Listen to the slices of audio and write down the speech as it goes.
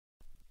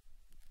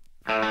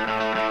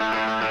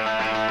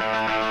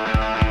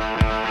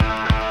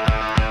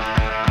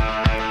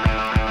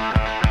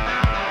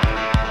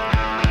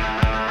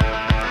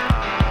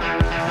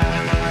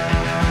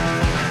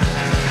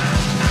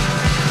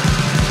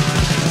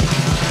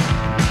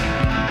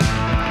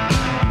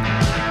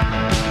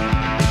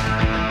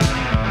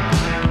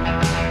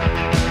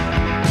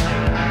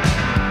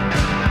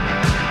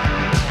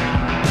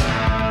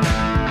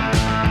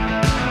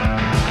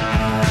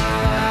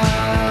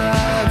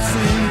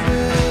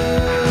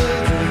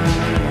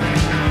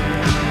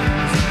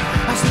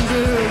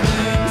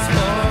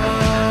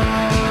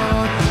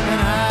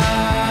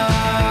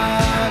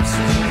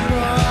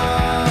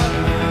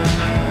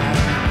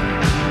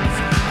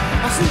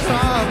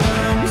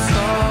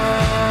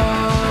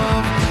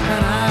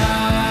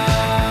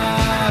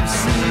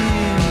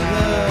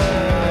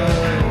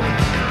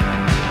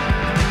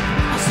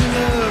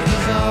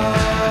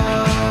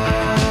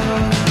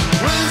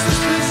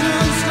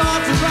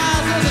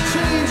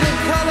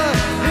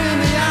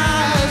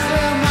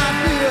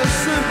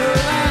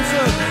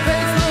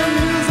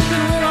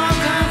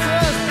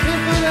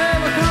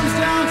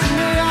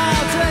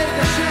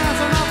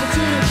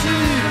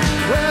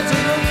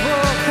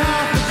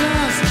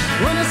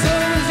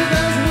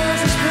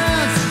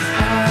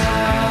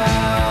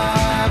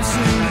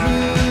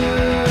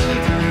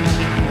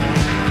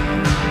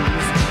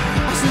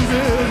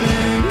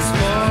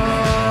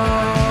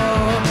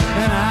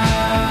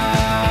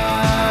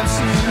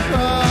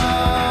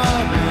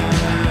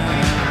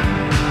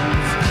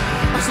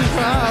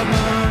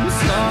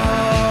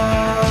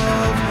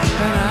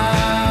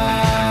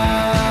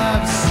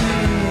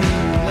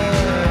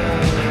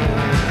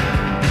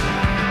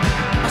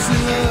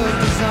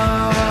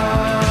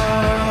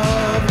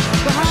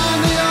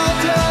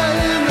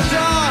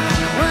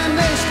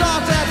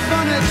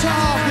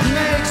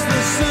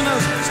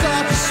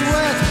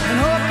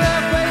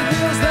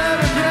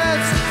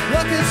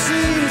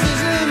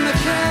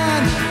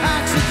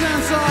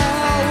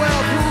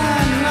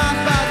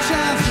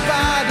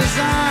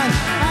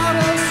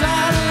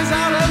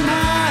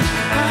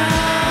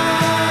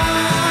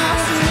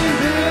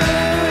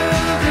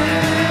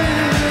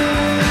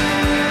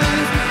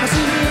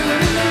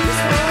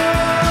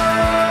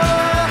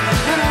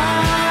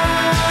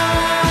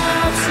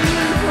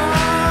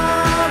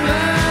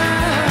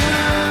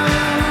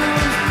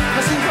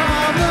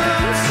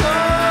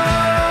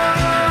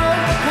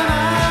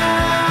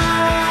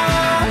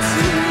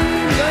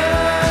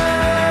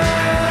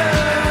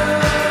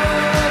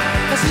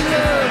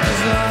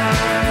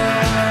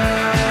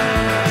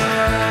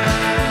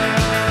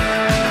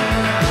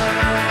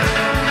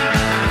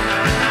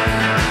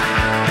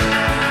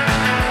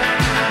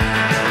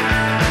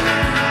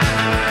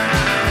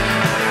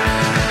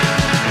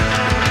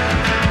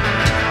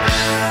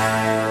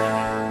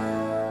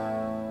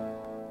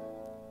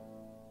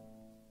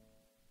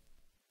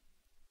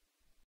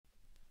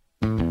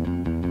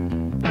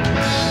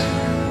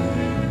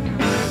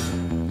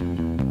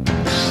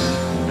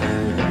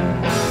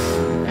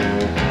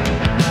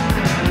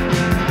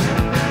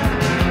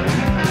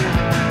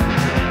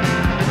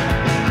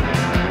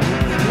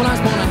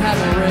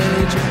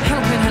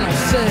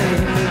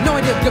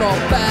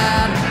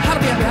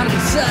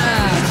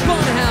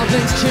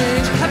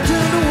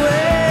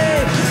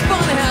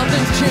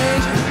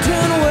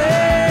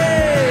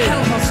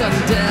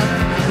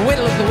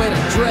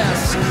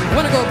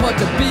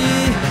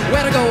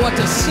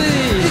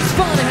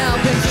Funny how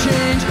things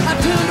change, I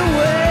turned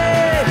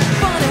away.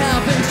 Funny how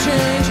things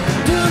change,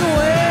 turn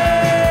away.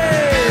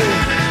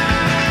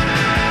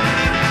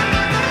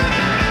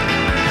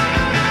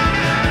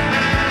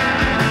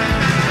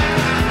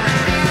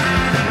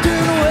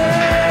 Turn away.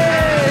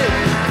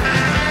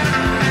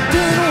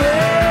 Turn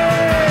away.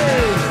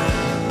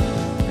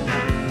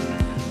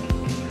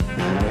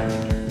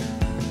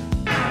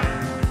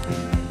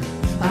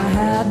 I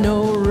had no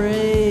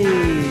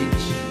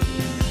rage,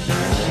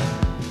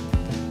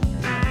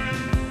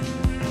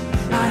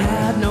 I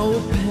had no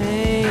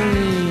pain.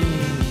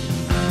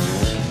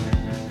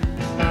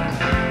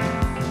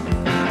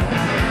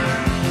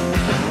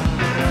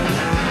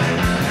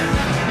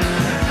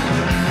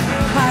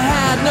 I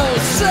had no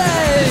say.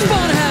 It's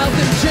funny how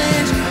things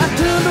change, I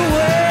turned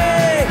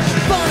away.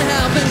 Funny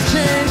how things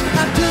change,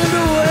 I turned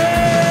away.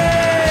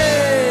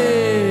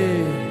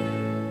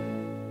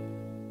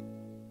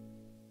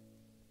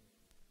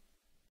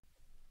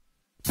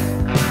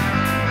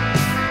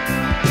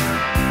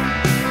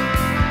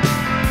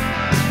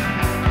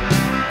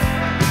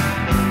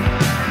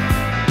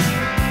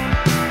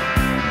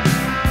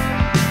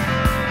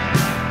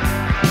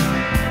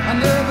 I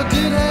never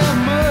did have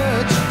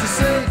much to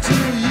say to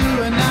you,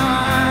 and now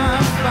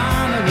I'm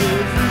finally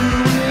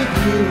through with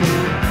you.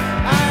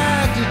 I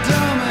acted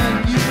dumb and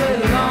you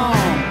played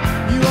along.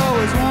 You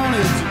always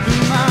wanted to be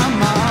my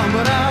mom,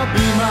 but I'll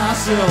be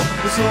myself.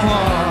 It's so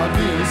hard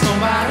being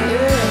somebody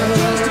else.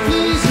 Just to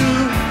please you,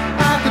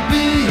 I could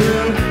be you.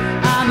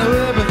 I know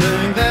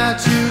everything that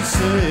you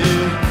say.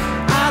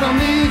 I don't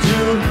need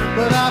you,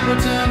 but I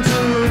pretend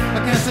to. I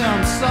can't say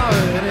I'm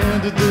sorry it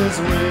ended this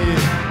way.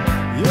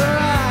 You're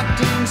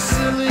acting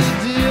silly,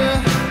 dear.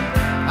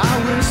 I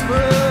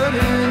whispered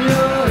in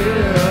your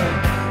ear,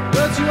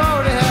 but you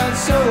already had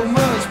so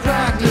much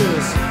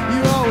practice. You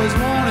always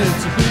wanted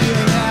to be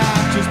an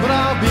actress, but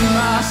I'll be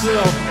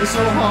myself. It's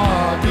so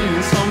hard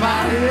being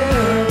somebody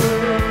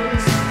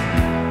else.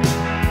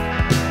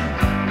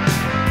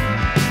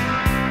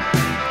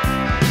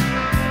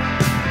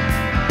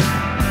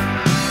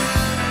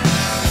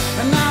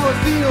 And now it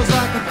feels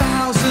like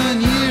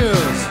 1,000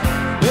 years.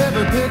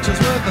 Every picture's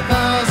worth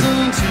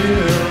 1,000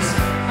 tears.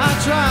 I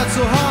tried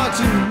so hard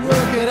to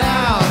work it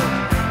out.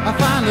 I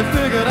finally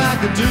figured I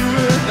could do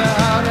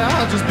without.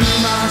 I'll just be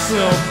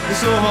myself. It's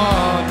so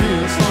hard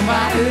being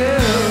somebody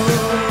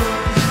else.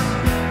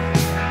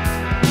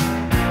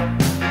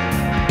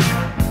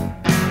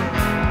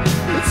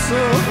 It's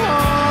so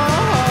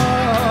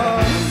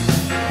hard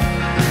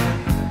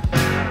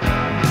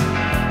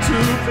to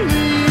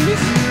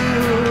please you.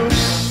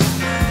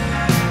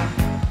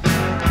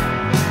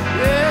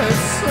 Yeah,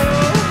 it's so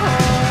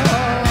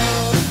hard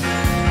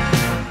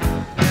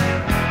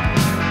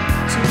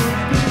to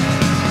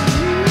please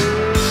you.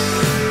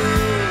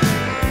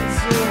 It's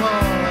so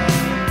hard.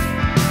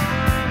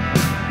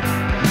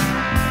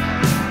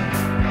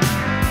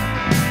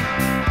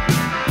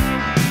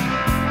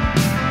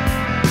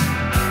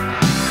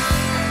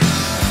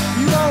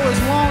 You always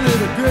wanted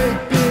a great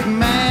big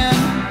man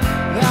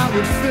that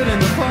would fit in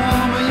the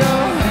palm of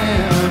your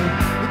hand.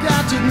 You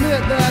got to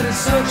admit that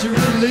it's such a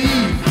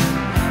relief.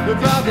 You're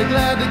probably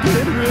glad to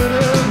get rid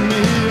of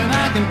me, and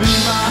I can be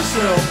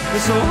myself.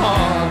 It's so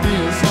hard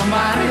being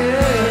somebody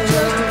else.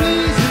 Just to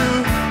please you,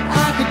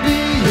 I could be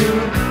you.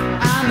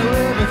 I know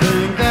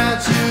everything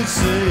that you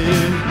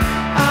say.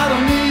 I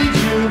don't need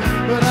you,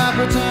 but I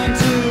pretend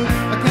to.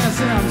 I can't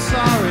say I'm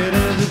sorry it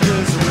ended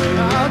this way.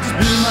 I'll just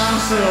be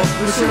myself.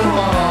 It's so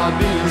hard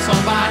being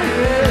somebody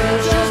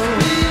else. Just to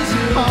please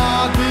you,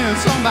 hard being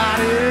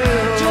somebody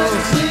else. Just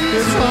to please you,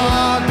 it's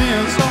hard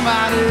being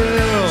somebody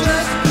else.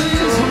 Just to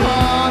please you,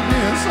 hard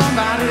being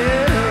somebody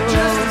else.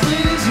 Just to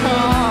please you,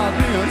 hard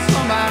being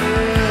somebody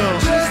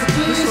else. Just to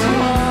please you,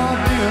 hard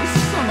being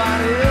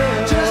somebody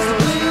else. Just to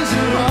please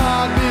you,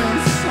 hard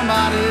being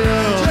somebody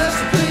else. Just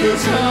to please you,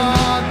 it's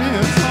hard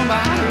being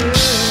somebody else.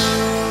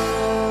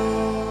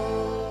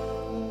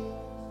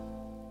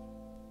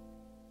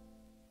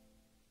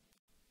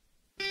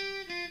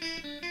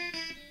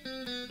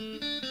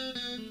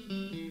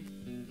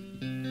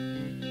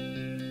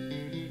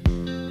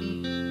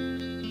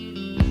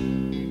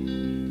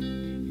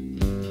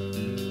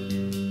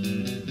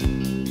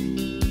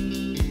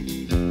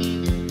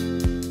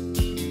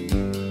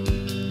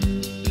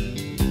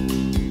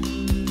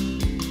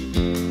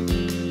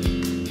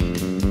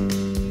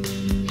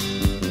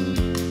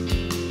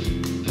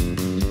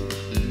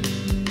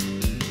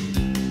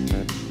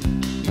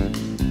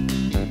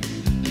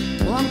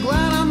 I'm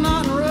glad I'm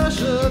not in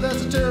Russia,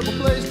 that's a terrible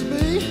place to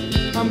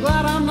be. I'm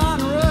glad I'm not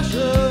in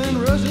Russia, and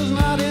Russia's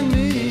not in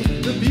me.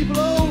 The people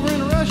over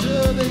in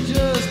Russia, they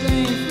just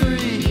ain't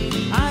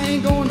free. I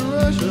ain't going to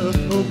Russia,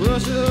 oh,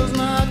 Russia's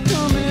not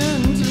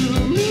coming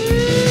to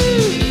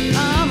me.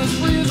 I'm as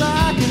free as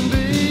I can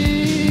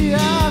be.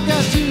 I've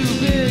got 2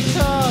 big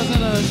cars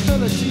and a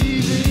color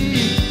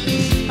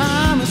TV.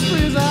 I'm as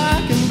free as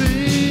I can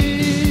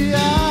be.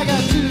 I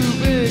got 2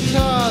 big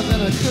cars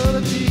and a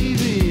color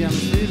TV. I'm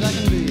as free as I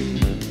can be.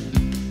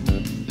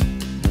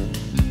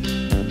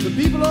 The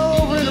people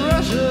over in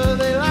Russia,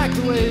 they like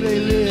the way they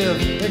live.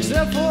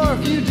 except for a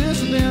few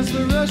dissidents.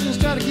 The Russians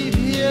try to keep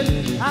you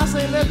hid. I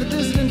say let the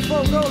dissident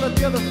folk go, let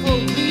the other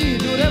folk be.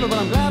 Do whatever, but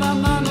I'm glad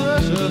I'm not in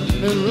Russia,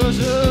 and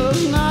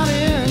Russia's not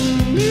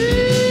in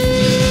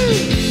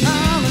me.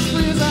 I'm as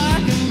free as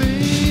I can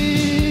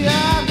be.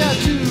 I've got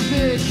 2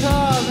 big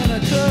cars and a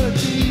color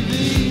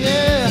TV,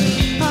 yeah.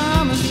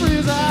 I'm as free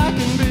as I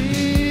can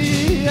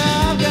be.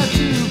 I've got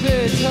 2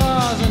 big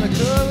cars and a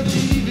color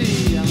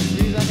TV. I'm as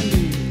free as I can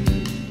be.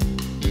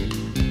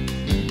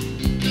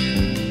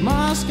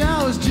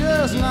 Moscow is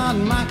just not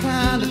my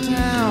kind of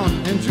town,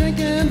 and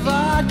drinking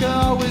vodka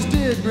always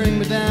did bring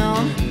me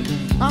down.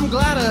 I'm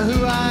glad of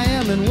who I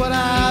am and what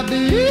I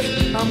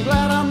be. I'm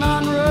glad I'm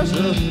not in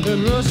Russia,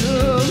 and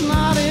Russia's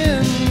not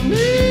in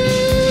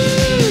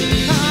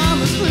me.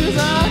 I'm as free as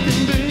I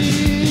can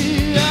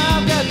be.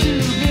 I've got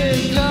 2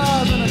 big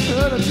cars and a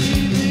color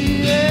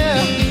TV,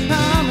 yeah.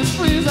 I'm as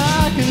free as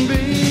I can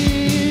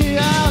be.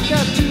 I've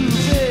got 2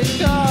 big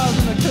cars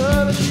and a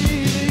color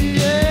TV,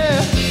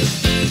 yeah.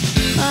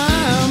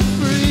 I'm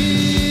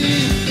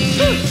free.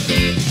 I'm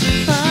free.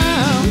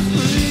 I'm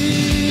free.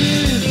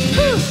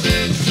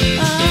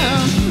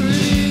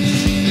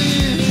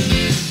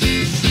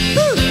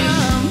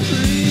 I'm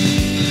free.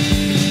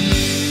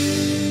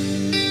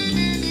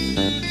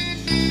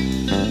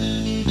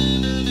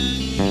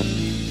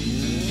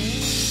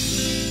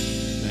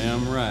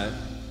 Damn right.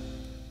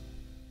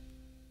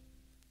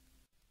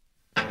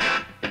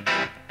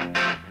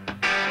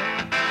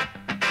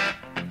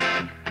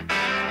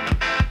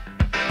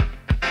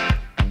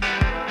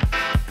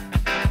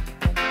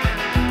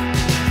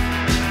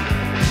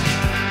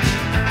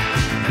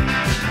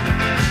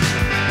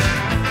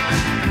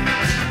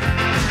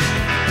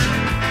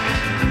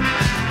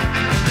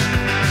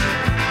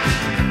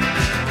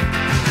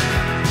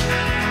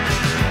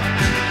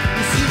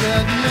 You see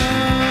that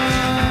young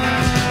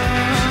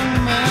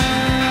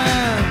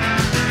man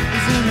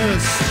is in the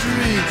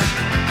street.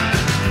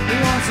 He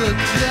wants a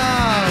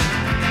job.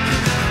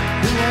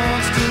 He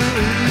wants to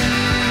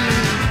eat.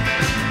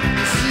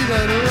 You see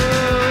that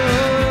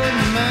old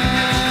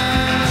man.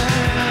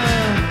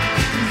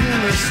 He's in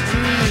the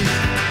street.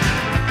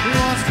 He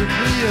wants to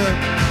be a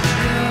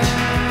young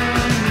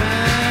man.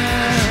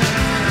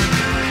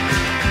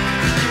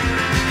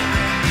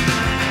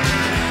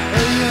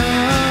 A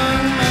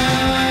young man.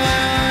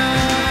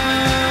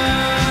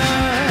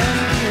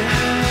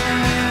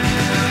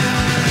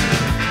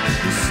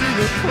 You see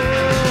the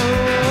poor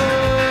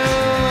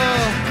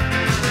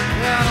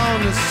out on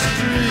the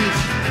street.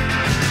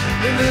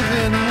 They live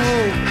in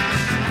hope.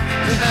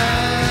 They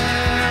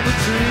have a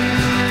dream.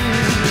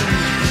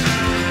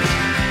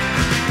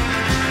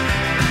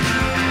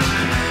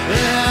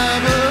 They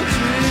have a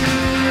dream.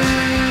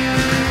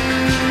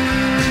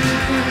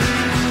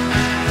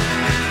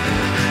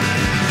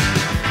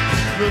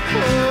 The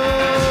poor,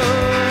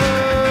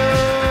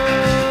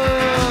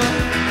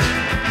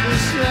 they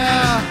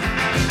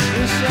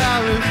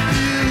shall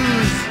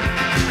refuse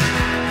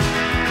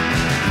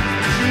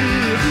to be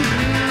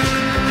abused.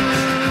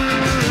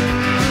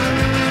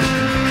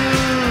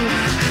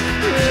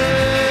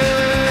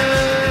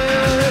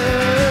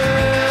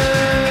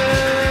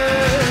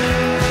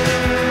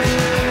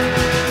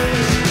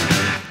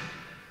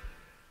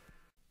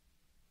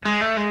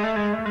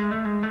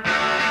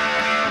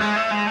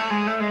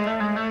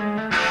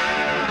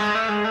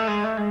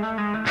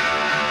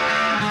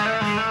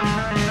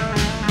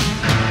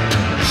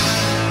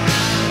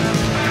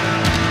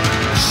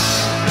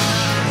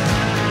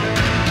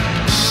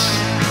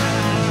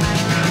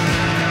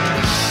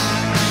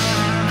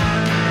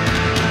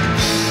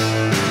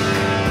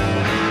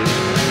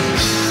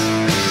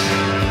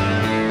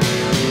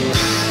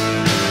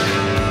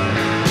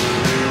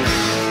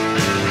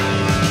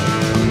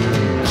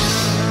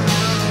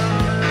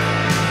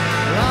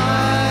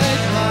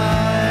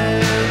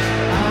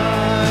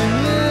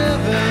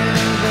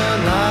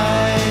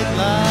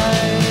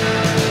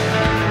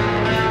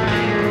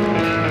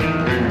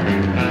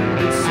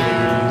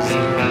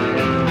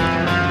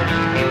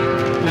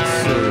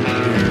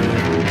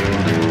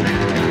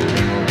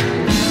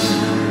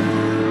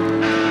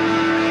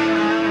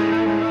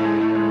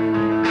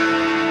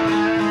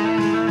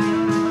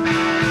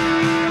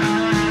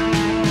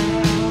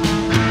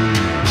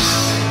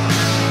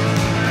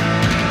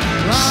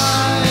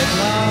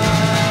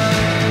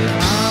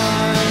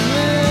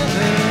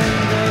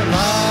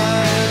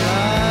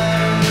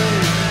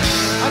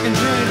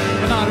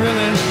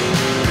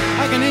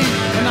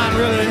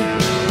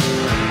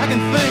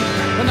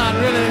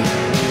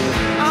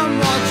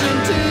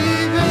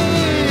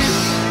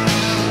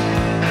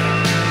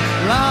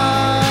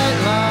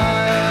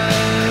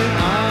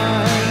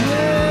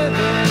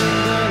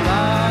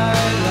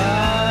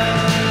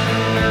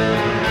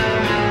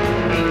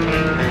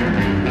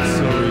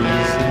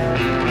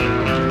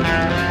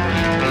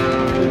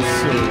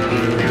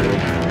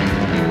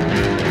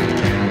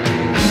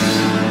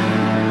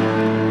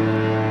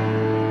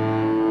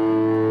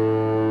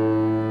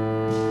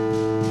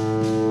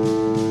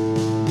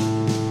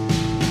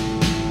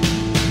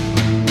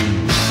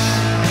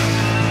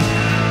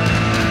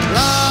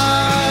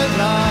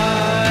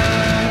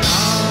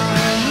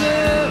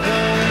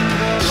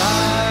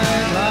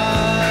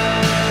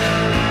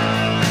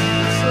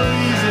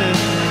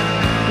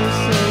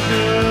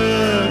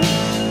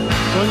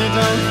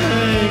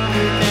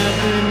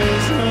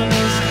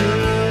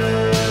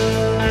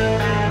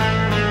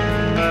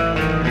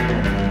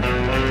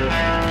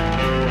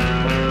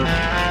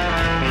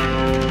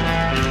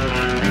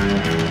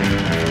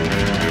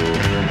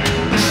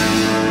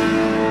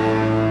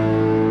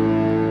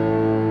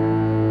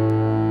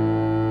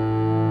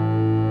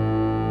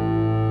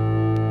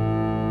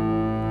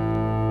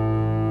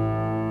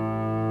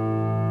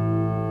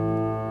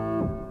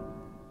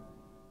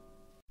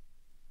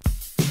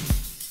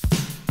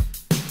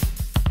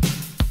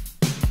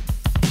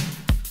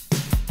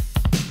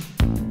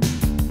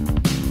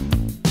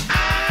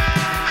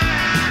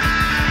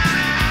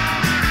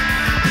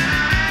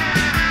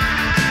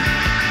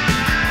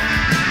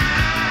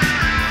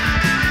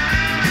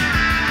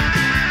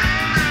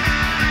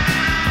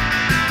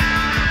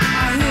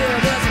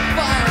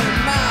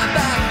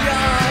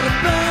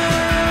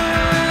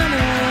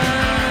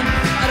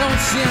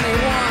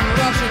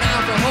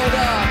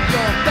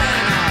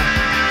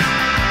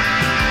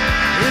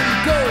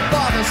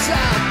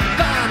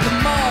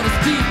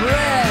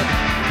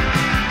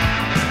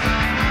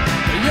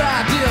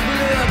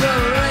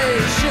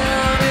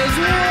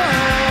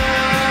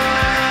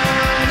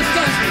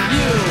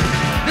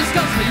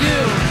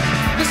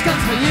 This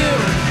comes for you.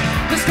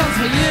 This comes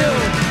for you.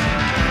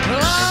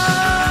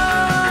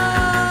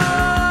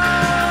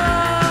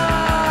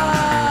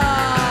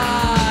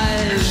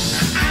 Lies.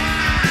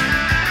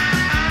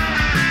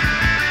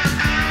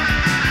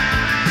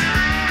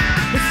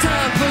 It's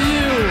time for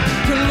you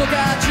to look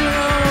at your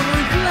own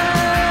reflection.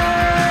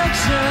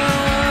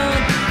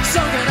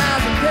 Sunken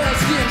eyes and pale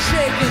skin,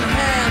 shaking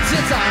hands.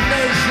 It's our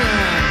nation.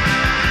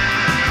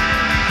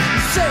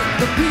 Say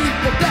the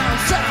people down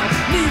south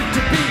need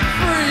to be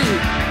free.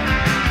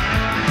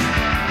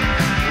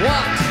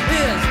 What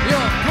is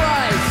your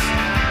price?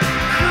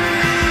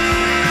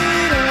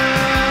 Freedom.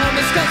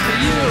 This comes for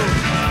you.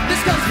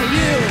 This comes for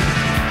you.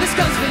 This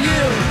comes for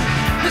you.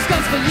 This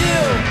comes for you.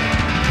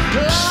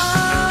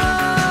 Lies,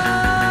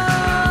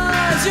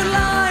 you're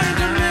lying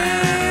to me.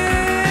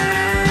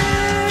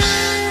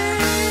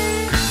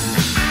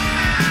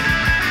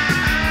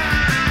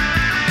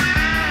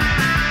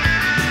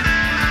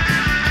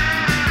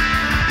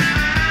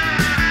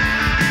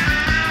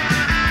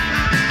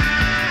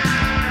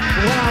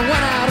 Well, I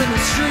went out in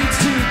the streets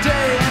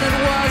today and it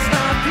was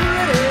not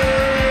pretty.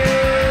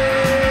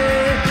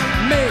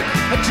 Make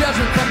a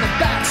judgment from the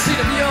backseat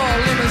of your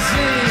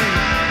limousine.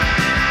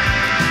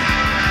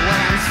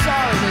 Well, I'm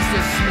sorry, Mr.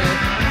 Smith,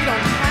 we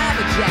don't have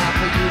a job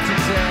for you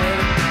today.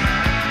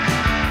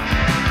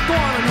 Go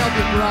on and help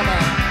your brother.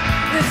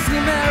 It's the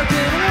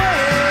American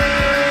way.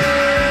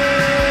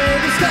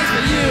 This comes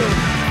for you.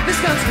 This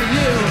comes for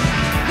you.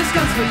 This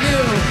comes for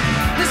you.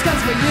 This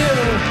comes for you.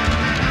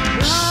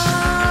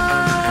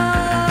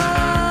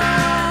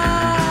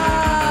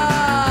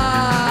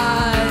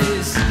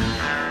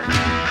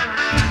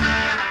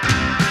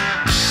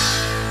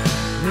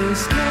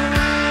 This comes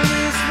for you.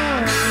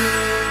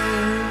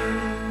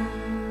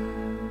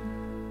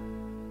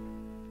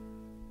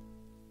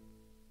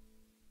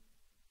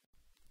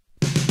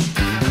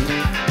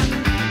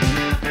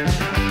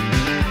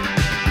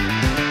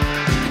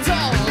 It's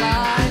all a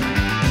lie.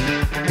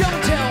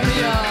 Don't tell me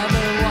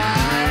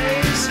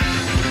otherwise.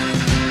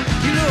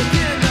 You look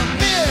in the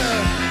mirror,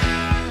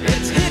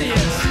 it's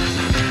hideous.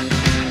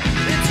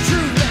 It's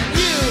truth and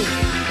you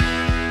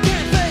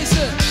can't face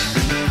it.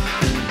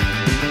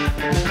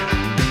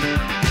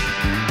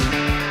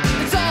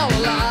 It's all a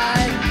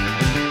lie.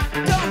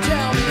 Don't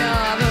tell me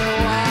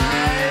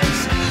otherwise.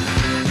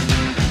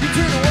 You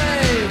turn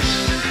away.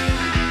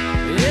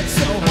 It's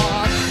so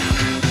hard.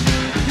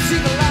 You see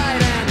the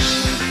light and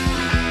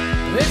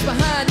it's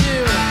behind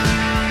you.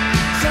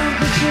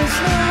 Something's just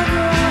not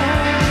right.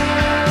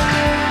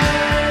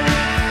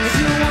 As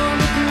you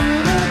wander through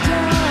the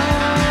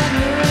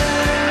darkness,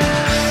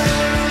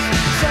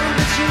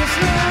 something's just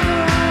not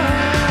right.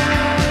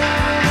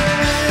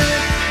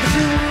 As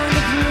you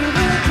wander through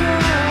the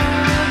darkness,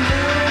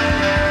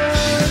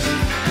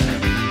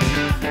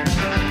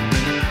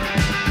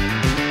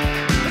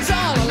 it's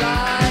all a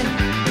lie.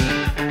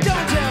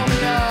 Don't tell me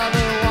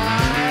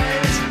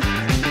otherwise.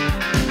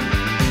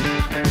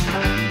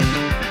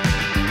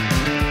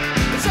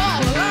 It's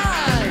all a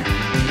lie.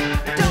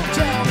 Don't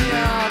tell me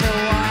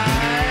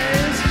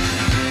otherwise.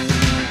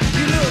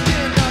 You look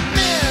in the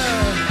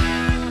mirror,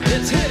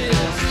 it's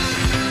hideous.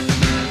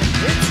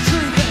 It's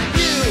truth and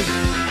you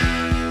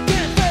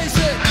can't face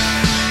it.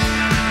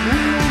 We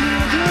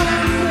only do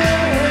one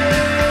way,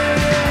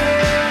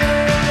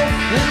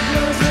 and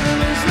close to the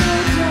darkness.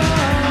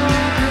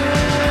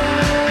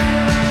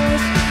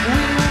 We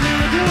only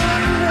do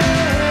one way,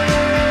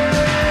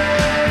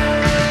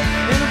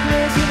 and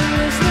close to the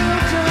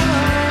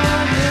darkness.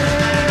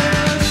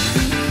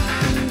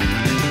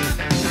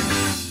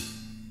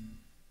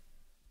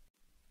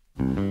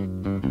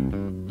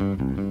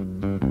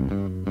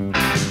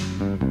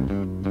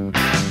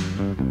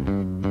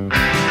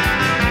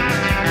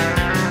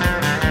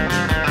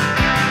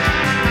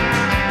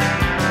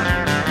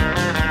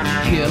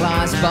 Here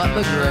lies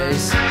Butler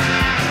Grace.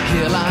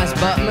 Here lies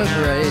Butler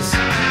Grace.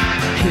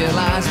 Here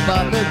lies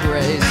Butler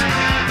Grace.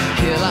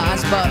 Here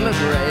lies Butler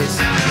Grace.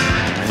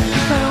 He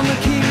found the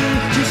key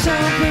to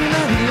something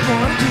that he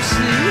wanted to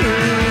see.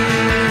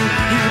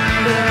 He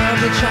opened up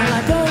the child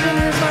like gold in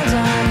his mind's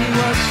eye. He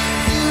was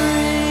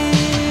free.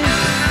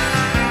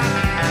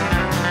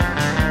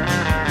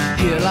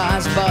 Here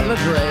lies Butler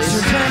Grace.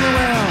 Sir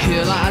Samuel.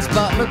 Here lies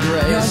Butler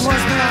Grace. Yours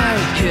was the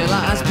light. Here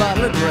lies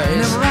Butler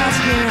Grace. Never rise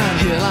again.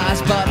 Here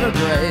lies Butler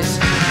Grace.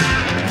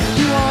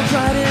 He walked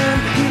right in.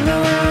 He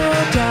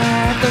looked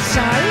at the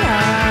sight.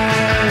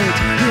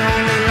 He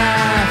only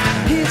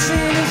laughed. He'd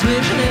seen his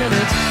vision in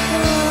its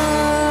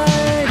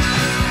light.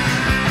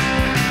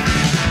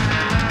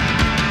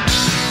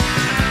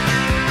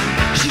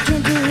 She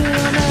turned to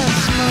him and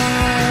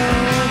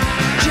smiled.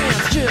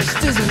 Chance just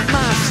isn't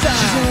my style.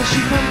 She said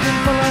she pumped him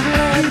full of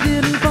lead. He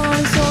didn't fall,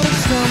 he sort of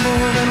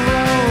stumbled and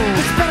rolled.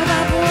 It's better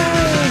that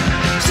way.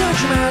 So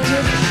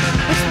dramatic.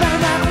 It's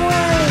better that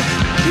way.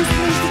 He's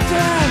pleased to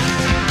death.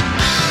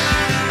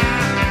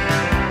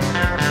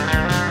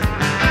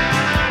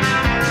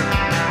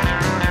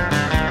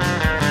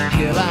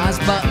 Here lies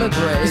Butler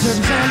Grace. Sir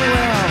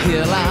Samuel.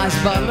 Here lies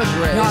Butler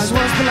Grace. Yours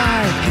was the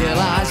light. Here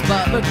lies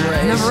Butler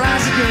Grace. Never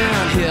rise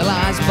again. Here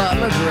lies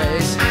Butler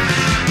Grace.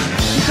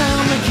 He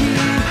found the key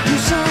to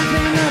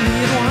something that he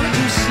had wanted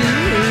to see.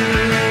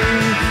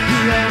 He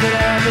held it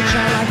up and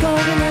shone like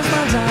gold in his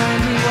mind's eye,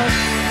 and he was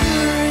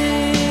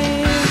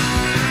free.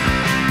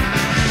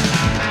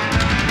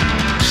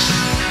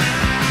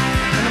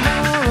 And the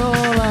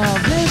moral of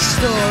this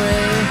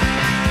story,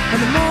 and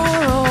the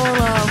moral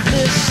of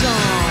this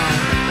song,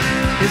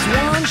 is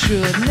one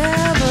should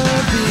never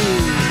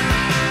be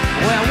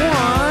where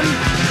one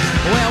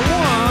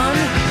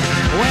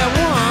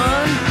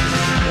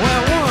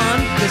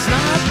does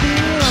not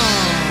belong.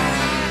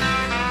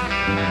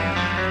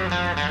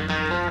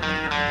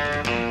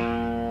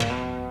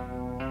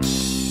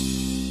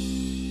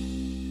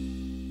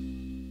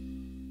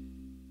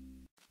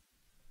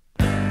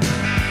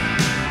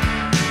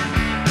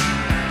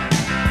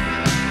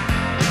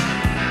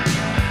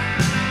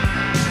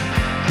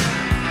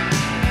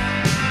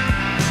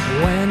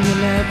 When you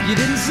left, you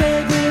didn't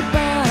say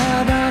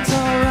goodbye. That's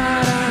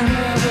alright, I'm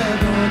never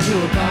going to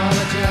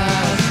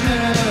apologize.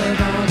 Never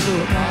going to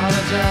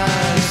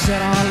apologize. You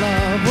said our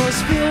love was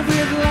filled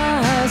with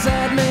lies.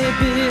 That may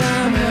be,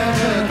 I'm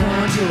never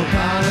going to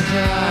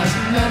apologize.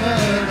 Never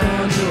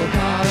going to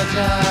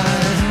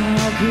apologize.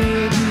 How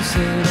could you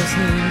say those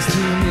things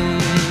to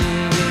me?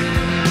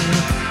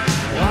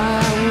 Why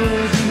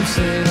would you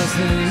say those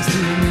things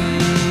to me?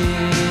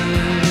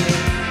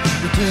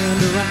 You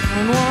turned around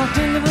and walked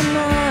into the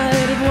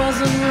night. It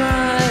wasn't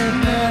right.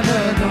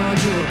 Never going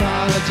to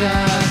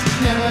apologize.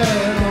 Never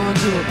going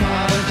to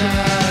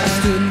apologize. I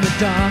stood in the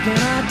dark and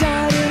I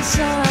died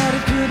inside.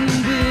 It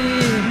couldn't be.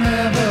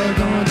 Never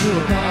going to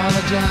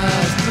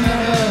apologize.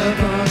 Never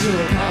going to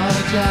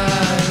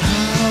apologize.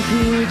 How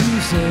could you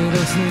say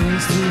those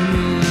things to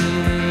me?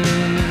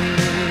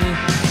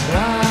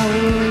 Why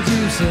would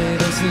you say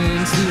those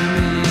things to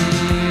me?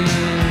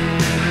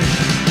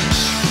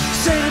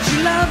 Say that you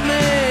love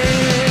me.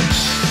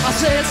 I'll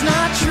say it's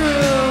not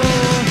true.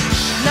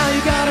 Now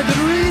you got a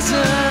good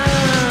reason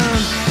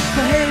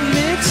for hating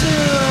me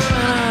too.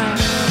 I'm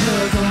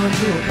never going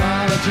to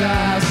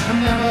apologize. I'm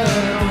never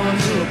going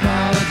to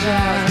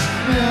apologize.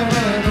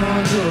 Never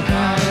going to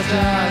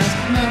apologize.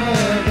 Never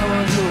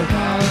going to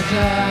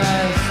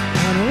apologize.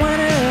 And when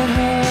it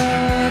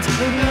hurts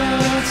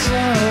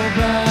so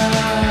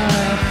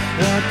bad.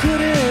 What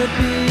could it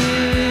be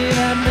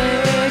that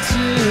makes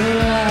you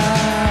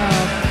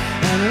laugh?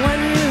 And when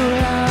you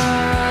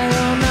lie,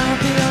 you're not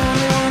the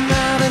only one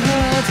that it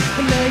hurts.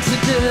 It makes a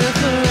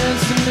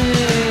difference to me.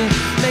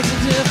 Makes a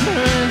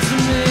difference to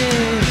me.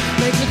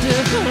 Makes a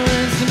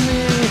difference to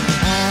me.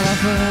 All our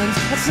friends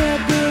have said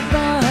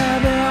goodbye.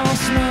 They all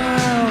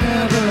smile.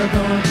 Never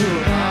going to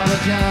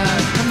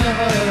apologize. I'm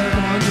never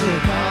going to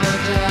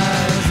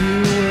apologize. You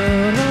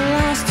were the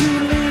last to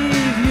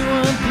leave. You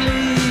weren't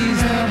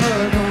pleased. Never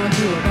going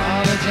to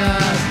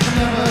apologize. I'm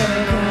never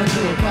going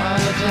to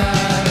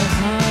apologize.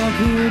 How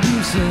could you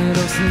say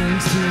those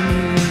things to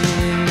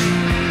me?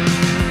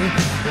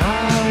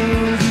 Why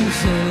would you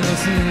say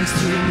those things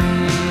to me?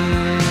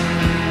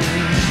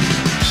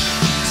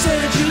 Say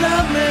that you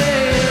love me.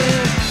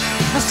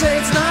 I say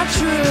it's not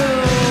true.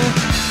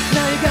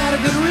 Now you got a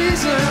good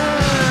reason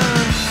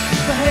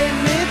for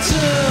hating me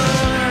too.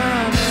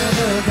 I'm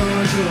never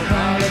going to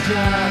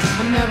apologize.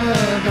 I'm never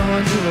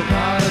going to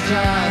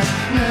apologize.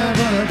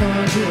 Never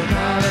going to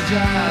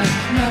apologize.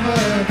 Never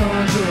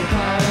going to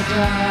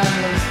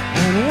apologize.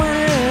 And when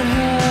it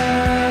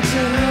hurts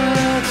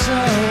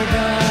so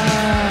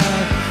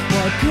bad.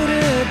 What could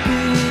it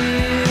be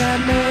that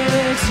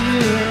makes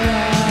you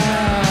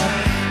laugh?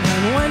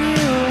 And when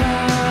you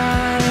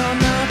lie, you're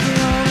not the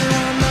only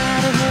one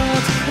that it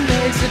hurts. It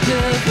makes a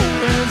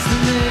difference to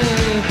me.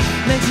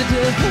 Makes a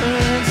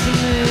difference to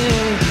me.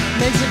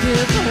 Makes a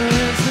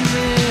difference to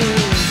me.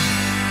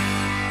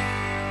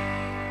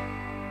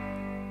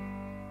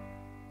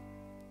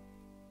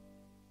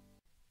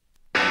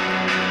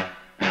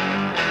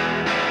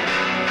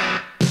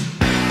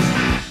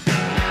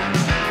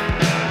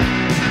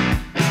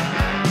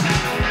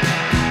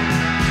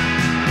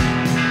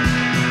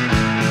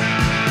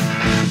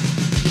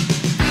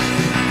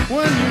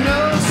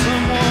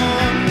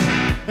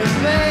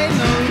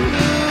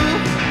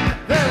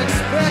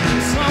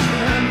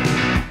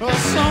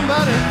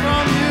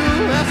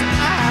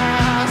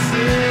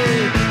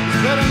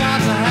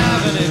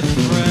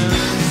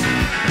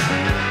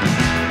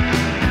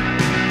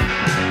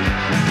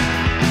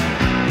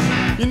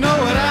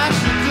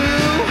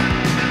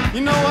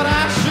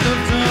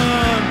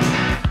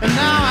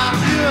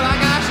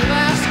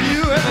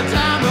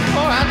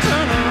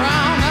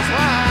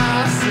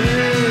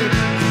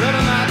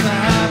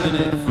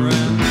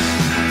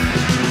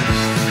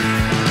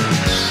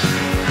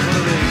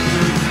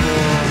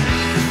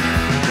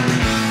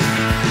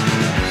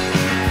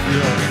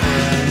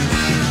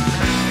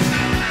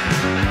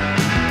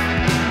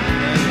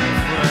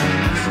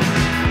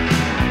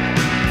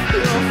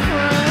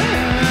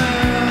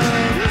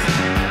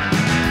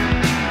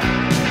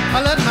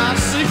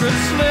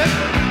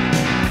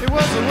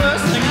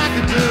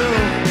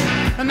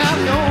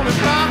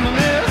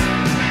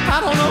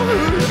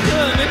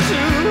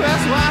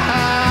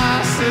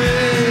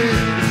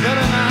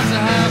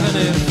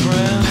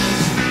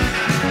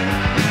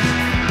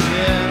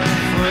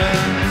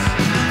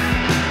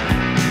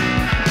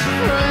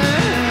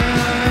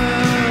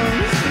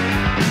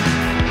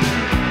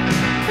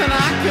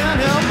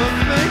 can't help but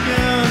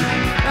thinking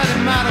that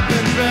it might have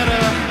been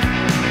better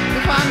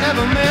if I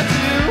never met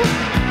you.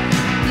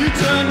 You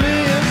turned me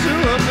into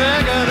a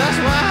beggar. That's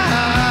why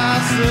I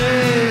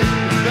say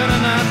it's better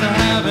not to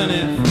have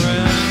any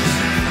friends.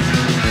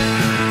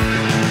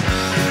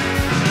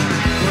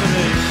 When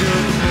they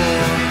kill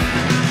for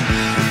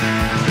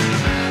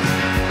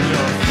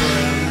your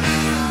friends.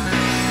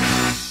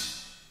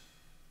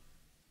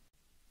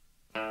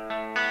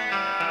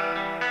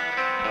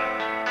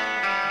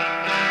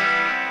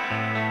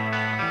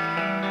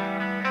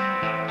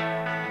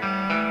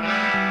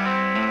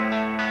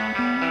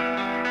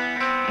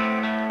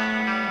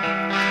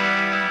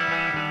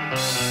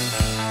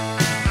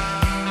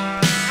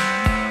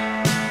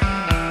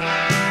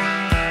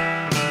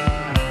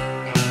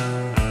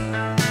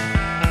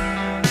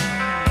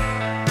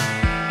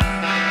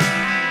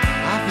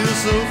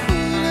 So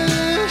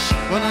foolish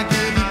when I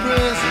give you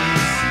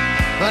presents,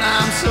 but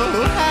I'm so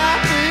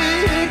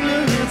happy.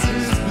 Ignorance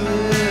is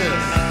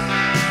bliss.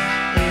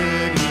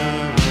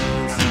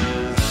 Ignorance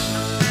is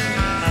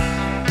bliss.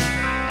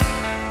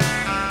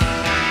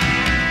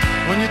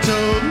 When you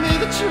told me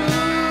the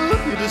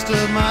truth, you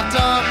disturbed my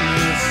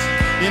darkness.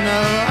 You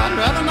know, I'd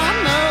rather not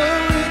know.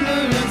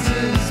 Ignorance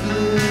is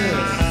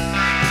bliss.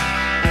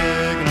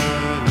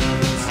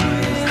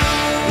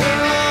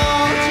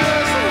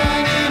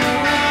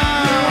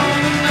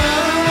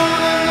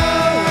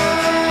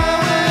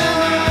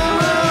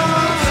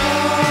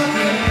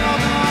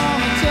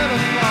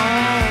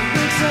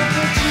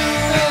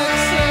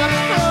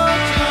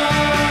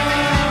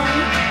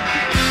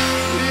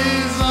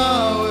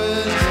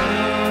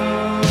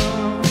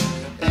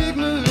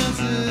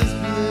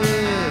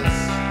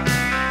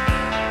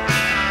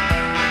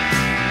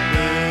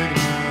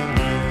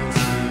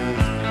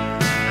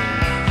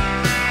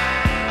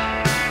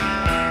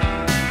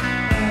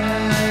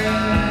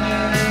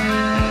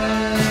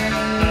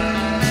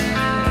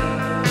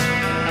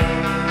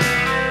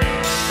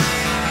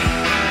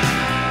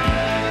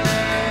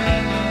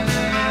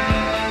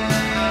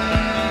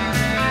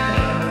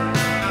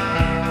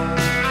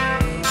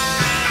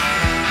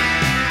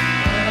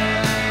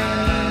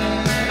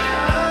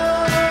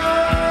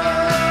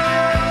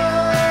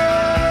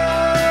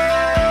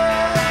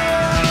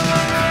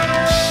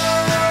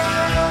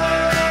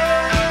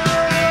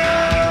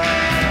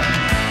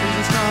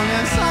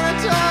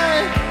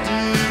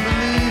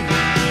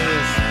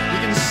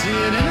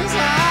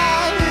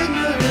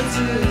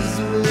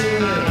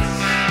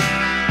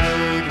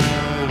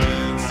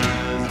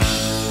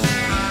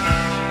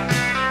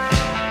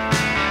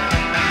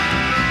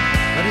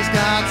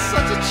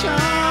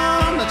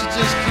 Charm that you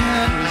just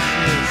can't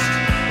resist.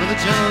 With a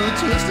gentle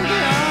twist of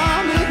the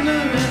arm,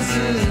 ignorance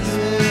is